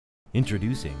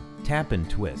Introducing Tap and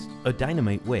Twist, a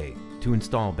dynamite way to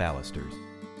install balusters.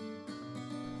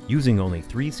 Using only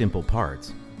 3 simple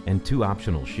parts and 2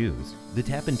 optional shoes, the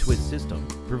Tap and Twist system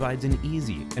provides an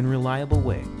easy and reliable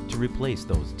way to replace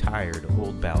those tired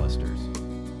old balusters.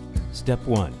 Step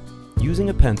 1. Using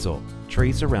a pencil,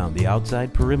 trace around the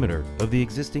outside perimeter of the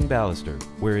existing baluster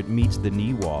where it meets the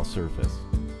knee wall surface.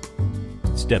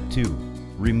 Step 2.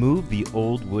 Remove the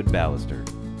old wood baluster.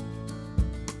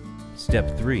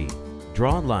 Step 3.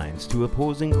 Draw lines to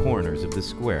opposing corners of the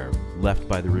square left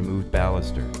by the removed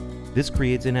baluster. This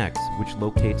creates an X which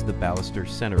locates the baluster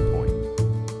center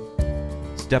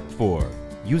point. Step 4.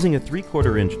 Using a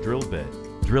 3/4 inch drill bit,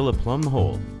 drill a plumb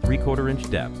hole 3/4 inch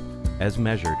depth as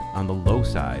measured on the low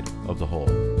side of the hole.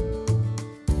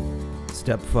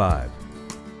 Step 5.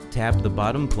 Tap the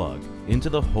bottom plug into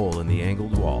the hole in the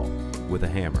angled wall with a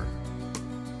hammer.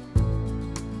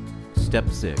 Step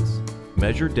 6.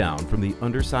 Measure down from the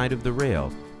underside of the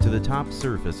rail to the top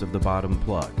surface of the bottom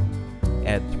plug.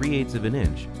 Add 3/8 of an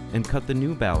inch and cut the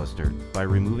new baluster by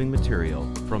removing material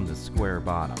from the square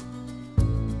bottom.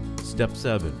 Step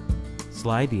 7.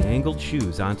 Slide the angled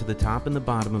shoes onto the top and the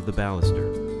bottom of the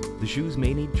baluster. The shoes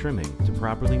may need trimming to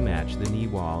properly match the knee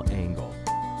wall angle.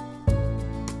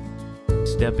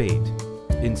 Step 8.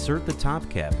 Insert the top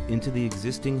cap into the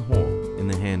existing hole in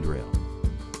the handrail.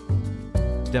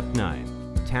 Step 9.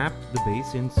 Tap the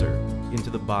base insert into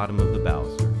the bottom of the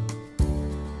baluster.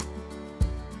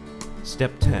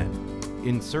 Step 10.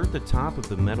 Insert the top of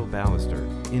the metal baluster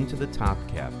into the top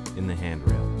cap in the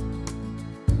handrail.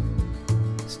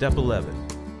 Step 11.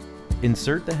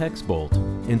 Insert the hex bolt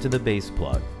into the base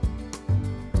plug.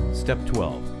 Step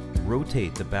 12.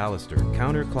 Rotate the baluster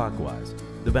counterclockwise.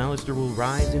 The baluster will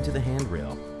rise into the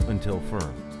handrail until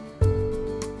firm.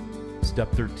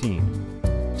 Step 13.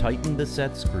 Tighten the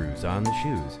set screws on the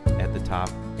shoes at the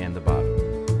top and the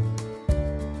bottom.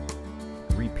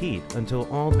 Repeat until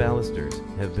all balusters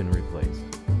have been replaced.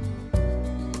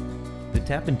 The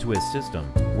Tap and Twist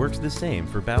system works the same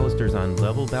for balusters on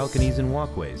level balconies and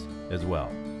walkways as well.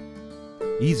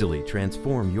 Easily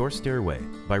transform your stairway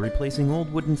by replacing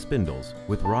old wooden spindles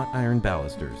with wrought iron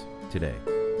balusters today.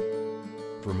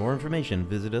 For more information,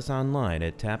 visit us online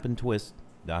at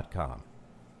tapandtwist.com.